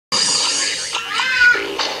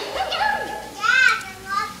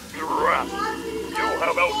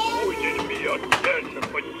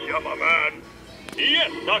pajama man.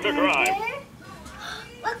 Yes, Dr. Grime.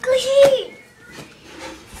 Look here.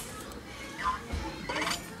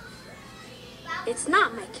 It's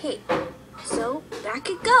not my cape, so back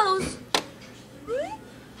it goes.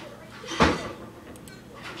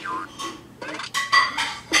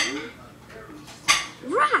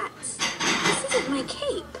 Rats! This isn't my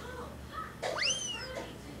cape.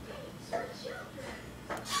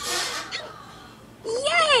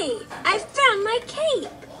 Yay! I found my cape!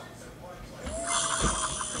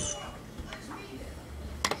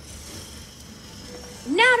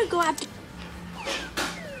 Now to go after...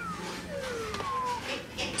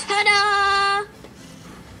 Ta-da!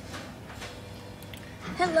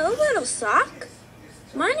 Hello, little sock.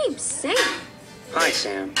 My name's Sam. Hi,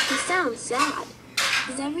 Sam. You sound sad.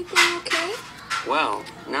 Is everything okay? Well,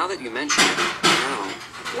 now that you mention it, no.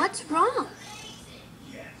 What's wrong?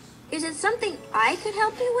 Is it something I could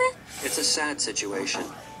help you with? It's a sad situation.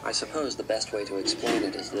 I suppose the best way to explain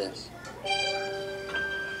it is this.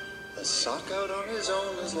 A sock out on his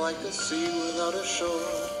own is like a sea without a shore.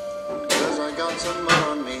 'Cause I got some mud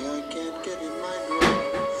on me I can't get in my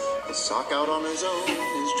drawer. A sock out on his own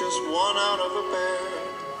is just one out of a pair.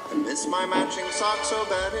 I miss my matching sock so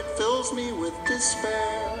bad it fills me with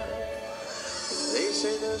despair. They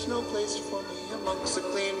say there's no place for me amongst the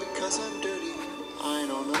clean because I'm dirty. I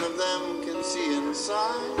know none of them can see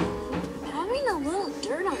inside. Having a little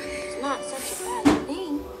dirt on you is not such a bad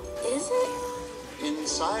thing, is it?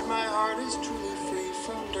 Inside my heart is truly free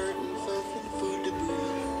from dirt and filth and food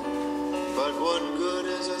debris. But what good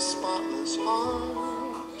is a spotless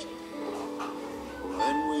heart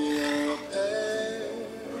when we are a pair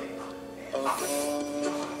apart?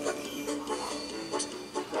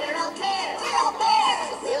 We're all pairs.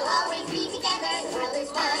 We'll always be together. The world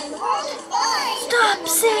is fine. The world is fine. Stop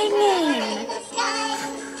singing! In the sky.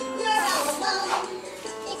 You're all alone.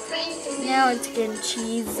 It's strange to see. Now it's getting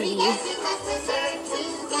cheesy.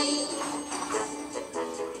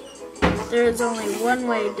 There's only one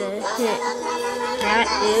way to hit. That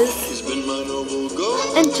He's been my noble goal.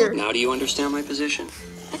 is enter. Now do you understand my position?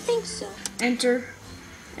 I think so. Enter.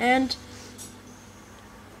 And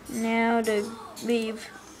now to leave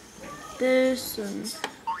this and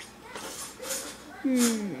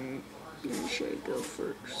where should I go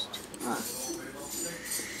first?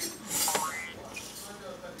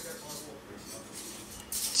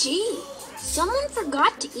 Gee, someone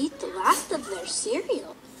forgot to eat the last of their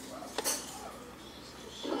cereal.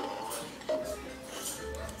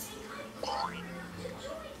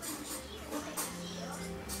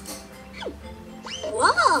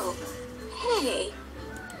 Whoa! Hey!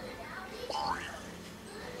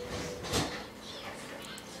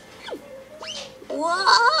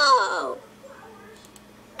 Whoa!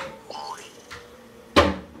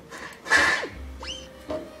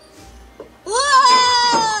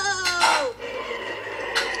 Whoa!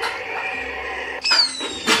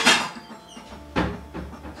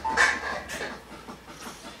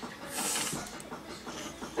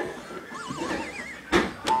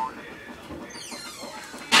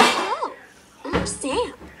 Oh, I'm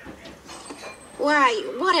Sam. Why,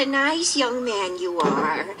 what a nice young man you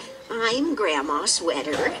are. I'm Grandma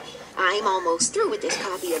Sweater. I'm almost through with this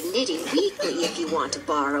copy of Knitting Weekly if you want to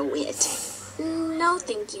borrow it. No,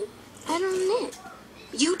 thank you. I don't knit.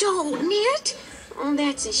 You don't knit? Oh,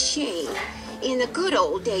 that's a shame. In the good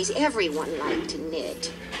old days, everyone liked to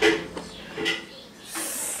knit.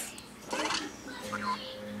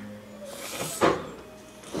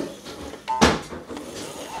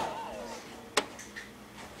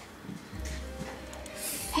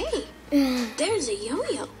 Hey, there's a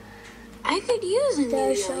yo-yo. I could use a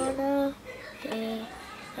new yo-yo.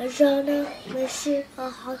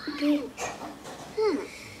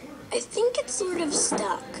 I think it's sort of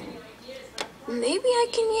stuck. Maybe I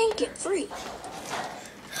can yank it free.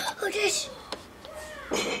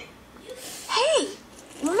 Hey,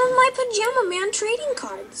 one of my Pajama Man trading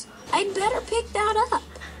cards. I'd better pick that up.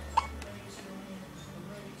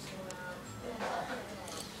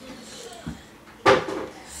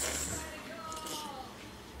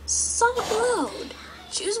 Soft load.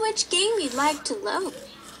 Choose which game you'd like to load.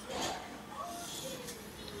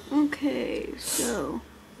 Okay, so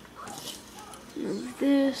move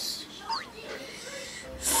this.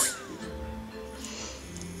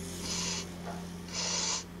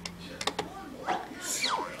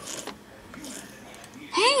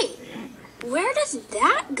 Hey, where does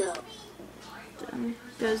that go?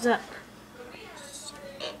 Goes up.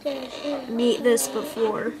 Meet this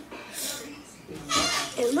before.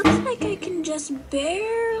 It looks like I can just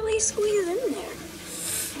barely squeeze in there.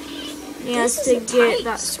 He has This to is a get tight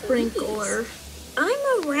that squeeze. sprinkler. I'm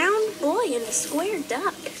a round boy in a square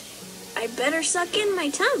duck. I better suck in my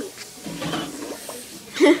tummy.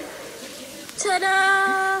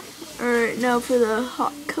 Ta-da! Alright, now for the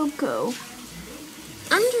hot cocoa.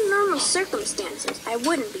 Under normal circumstances, I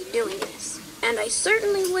wouldn't be doing this. And I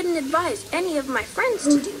certainly wouldn't advise any of my friends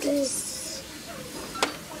to do this.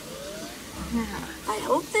 I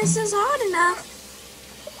hope this is hot enough.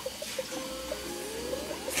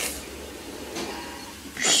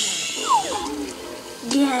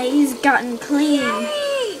 Yeah, he's gotten clean.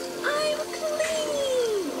 Hey, I'm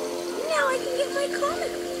clean! Now I can get my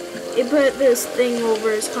comic. He put this thing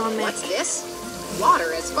over his comic. What's this?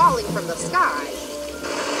 Water is falling from the sky.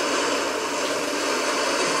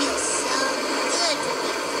 Feels so good to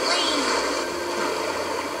be clean.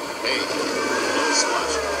 Hey, no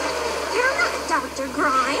splash. You're not Dr.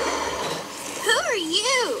 Grime. Who are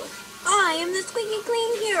you? I am the squeaky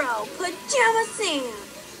clean hero, Pajama Sam.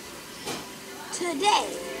 Today,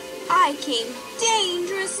 I came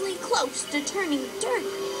dangerously close to turning dirt.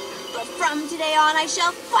 But from today on, I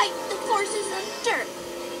shall fight the forces of dirt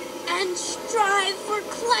and strive for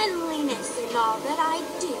cleanliness in all that I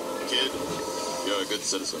do. Kid, you're a good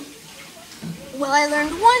citizen. Well, I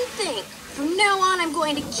learned one thing. From now on, I'm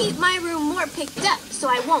going to keep my room more picked up so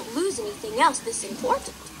I won't lose anything else this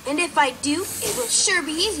important. And if I do, it will sure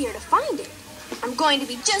be easier to find it. I'm going to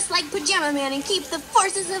be just like Pajama Man and keep the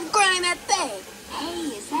forces of grime at bay.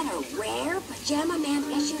 Hey, is that a rare Pajama Man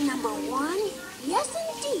issue #1? Yes,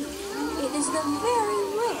 indeed. It is the very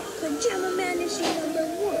rare Pajama Man issue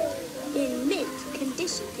 #1 in mint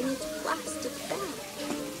condition in its plastic bag.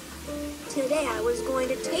 Today I was going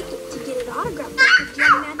to take it to get it autographed by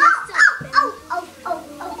Pajama Man himself. And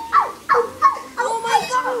oh my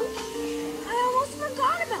gosh! I almost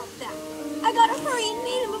forgot about that. I gotta hurry and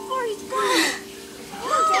meet him before he's gone.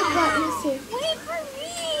 Wait for me!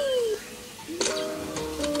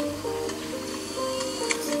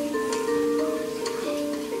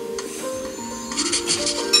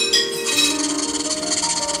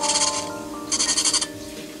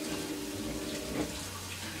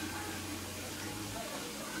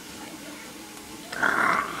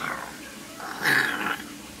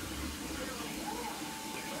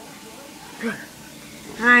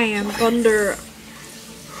 I am Thunder,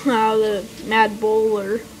 the Mad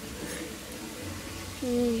Bowler.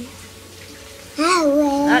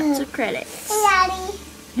 That's a credit. Daddy.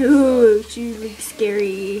 Ooh, she looks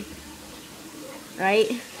scary.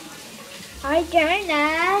 Right? Hi,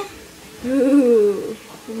 Jenna. Ooh,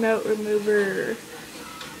 remote remover.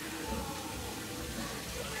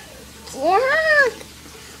 Yeah.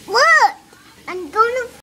 Look, I'm gonna